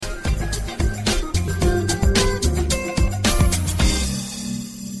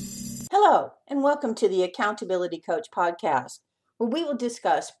and welcome to the Accountability Coach podcast, where we will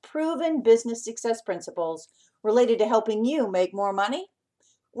discuss proven business success principles related to helping you make more money,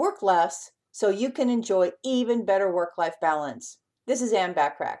 work less, so you can enjoy even better work-life balance. This is Ann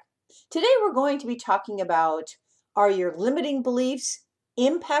Backrack. Today we're going to be talking about, are your limiting beliefs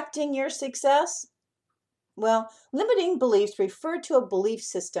impacting your success? Well, limiting beliefs refer to a belief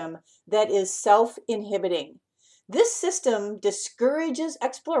system that is self-inhibiting. This system discourages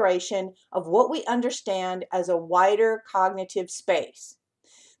exploration of what we understand as a wider cognitive space.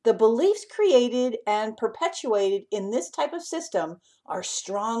 The beliefs created and perpetuated in this type of system are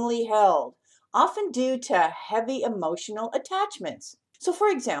strongly held, often due to heavy emotional attachments. So, for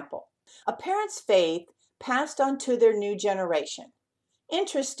example, a parent's faith passed on to their new generation.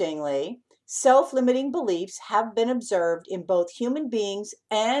 Interestingly, self-limiting beliefs have been observed in both human beings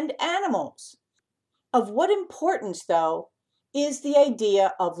and animals. Of what importance, though, is the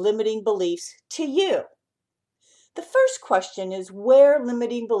idea of limiting beliefs to you? The first question is where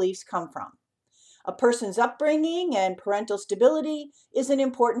limiting beliefs come from. A person's upbringing and parental stability is an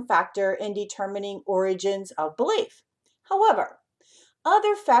important factor in determining origins of belief. However,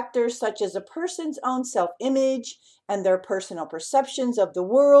 other factors such as a person's own self-image and their personal perceptions of the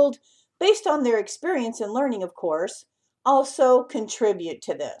world, based on their experience and learning, of course, also contribute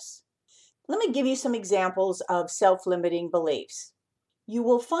to this. Let me give you some examples of self-limiting beliefs. You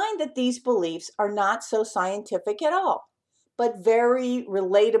will find that these beliefs are not so scientific at all, but very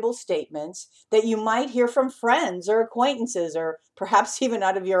relatable statements that you might hear from friends or acquaintances, or perhaps even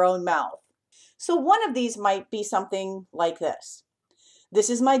out of your own mouth. So one of these might be something like this. This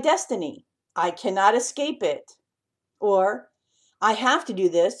is my destiny. I cannot escape it. Or, I have to do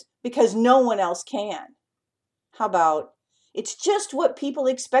this because no one else can. How about, it's just what people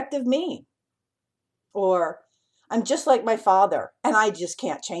expect of me. Or, I'm just like my father, and I just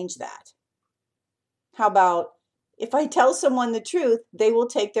can't change that. How about, if I tell someone the truth, they will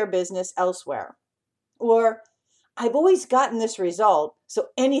take their business elsewhere. Or, I've always gotten this result, so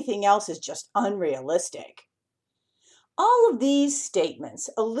anything else is just unrealistic. All of these statements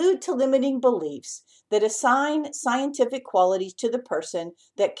allude to limiting beliefs that assign scientific qualities to the person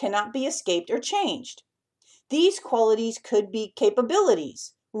that cannot be escaped or changed. These qualities could be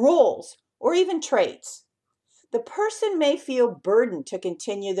capabilities, roles, or even traits. The person may feel burdened to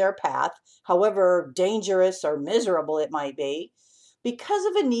continue their path, however dangerous or miserable it might be, because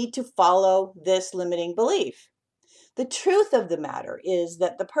of a need to follow this limiting belief. The truth of the matter is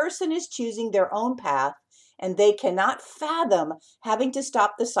that the person is choosing their own path, and they cannot fathom having to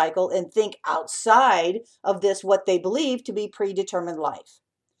stop the cycle and think outside of this what they believe to be predetermined life.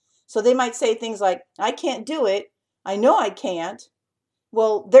 So they might say things like, I can't do it. I know I can't.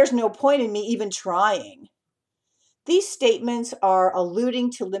 Well, there's no point in me even trying. These statements are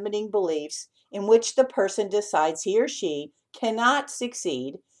alluding to limiting beliefs in which the person decides he or she cannot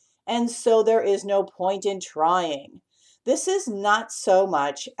succeed, and so there is no point in trying. This is not so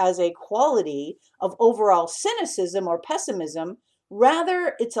much as a quality of overall cynicism or pessimism.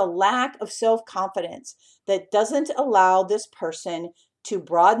 Rather, it's a lack of self-confidence that doesn't allow this person to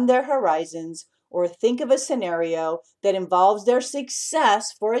broaden their horizons or think of a scenario that involves their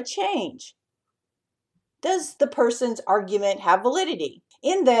success for a change. Does the person's argument have validity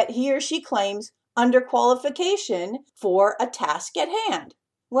in that he or she claims underqualification for a task at hand?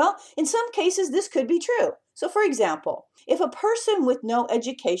 Well, in some cases, this could be true. So, for example, if a person with no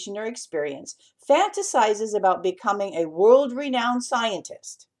education or experience fantasizes about becoming a world-renowned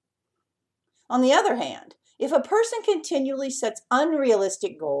scientist, on the other hand, if a person continually sets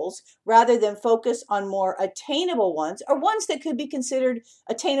unrealistic goals rather than focus on more attainable ones, or ones that could be considered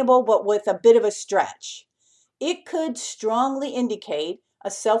attainable but with a bit of a stretch, it could strongly indicate a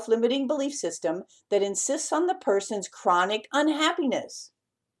self-limiting belief system that insists on the person's chronic unhappiness.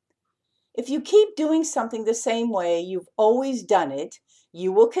 If you keep doing something the same way you've always done it,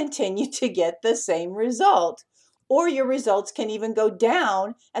 you will continue to get the same result, or your results can even go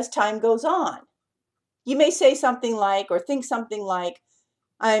down as time goes on. You may say something like, or think something like,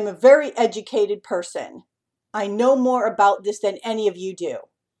 I'm a very educated person. I know more about this than any of you do.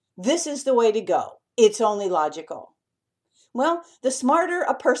 This is the way to go. It's only logical. Well, the smarter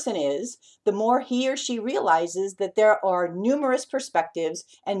a person is, the more he or she realizes that there are numerous perspectives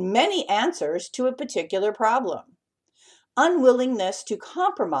and many answers to a particular problem. Unwillingness to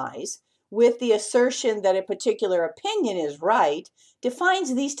compromise with the assertion that a particular opinion is right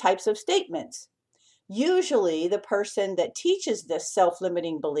defines these types of statements. Usually, the person that teaches this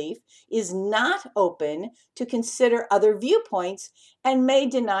self-limiting belief is not open to consider other viewpoints and may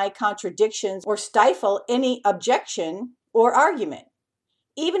deny contradictions or stifle any objection or argument.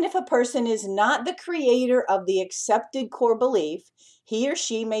 Even if a person is not the creator of the accepted core belief, he or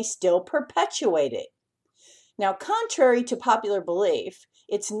she may still perpetuate it. Now, contrary to popular belief,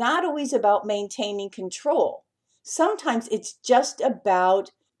 it's not always about maintaining control. Sometimes it's just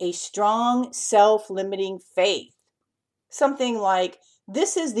about a strong, self-limiting faith. Something like,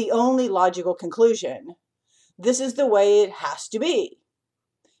 this is the only logical conclusion. This is the way it has to be.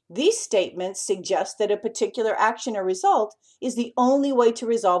 These statements suggest that a particular action or result is the only way to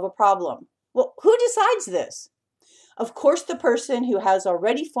resolve a problem. Well, who decides this? Of course, the person who has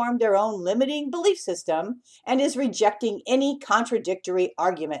already formed their own limiting belief system and is rejecting any contradictory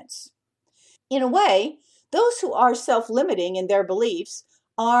arguments. In a way, those who are self-limiting in their beliefs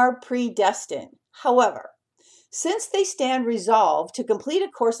are predestined. However, since they stand resolved to complete a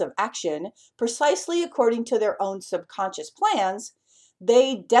course of action precisely according to their own subconscious plans,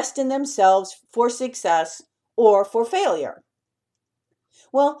 they destine themselves for success or for failure.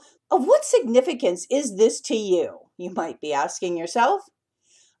 Well, of what significance is this to you? You might be asking yourself.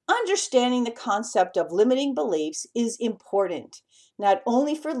 Understanding the concept of limiting beliefs is important, not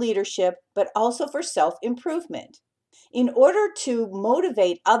only for leadership, but also for self-improvement. In order to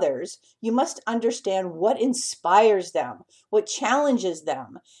motivate others, you must understand what inspires them, what challenges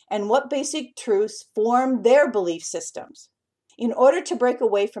them, and what basic truths form their belief systems. In order to break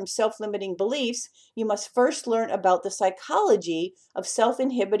away from self-limiting beliefs, you must first learn about the psychology of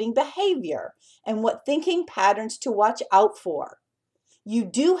self-inhibiting behavior and what thinking patterns to watch out for. You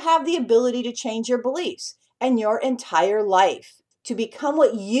do have the ability to change your beliefs and your entire life to become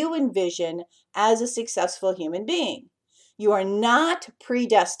what you envision as a successful human being. You are not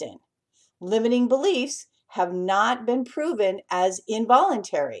predestined. Limiting beliefs have not been proven as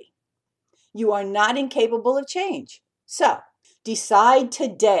involuntary. You are not incapable of change. So, decide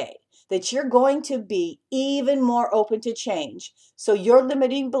today that you're going to be even more open to change so your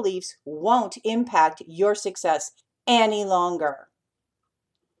limiting beliefs won't impact your success any longer.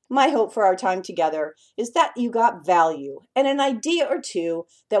 My hope for our time together is that you got value and an idea or two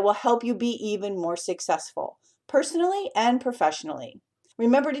that will help you be even more successful, personally and professionally.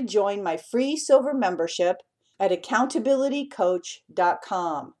 Remember to join my free silver membership at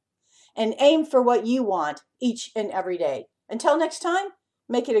accountabilitycoach.com and aim for what you want each and every day. Until next time,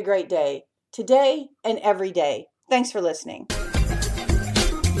 make it a great day, today and every day. Thanks for listening.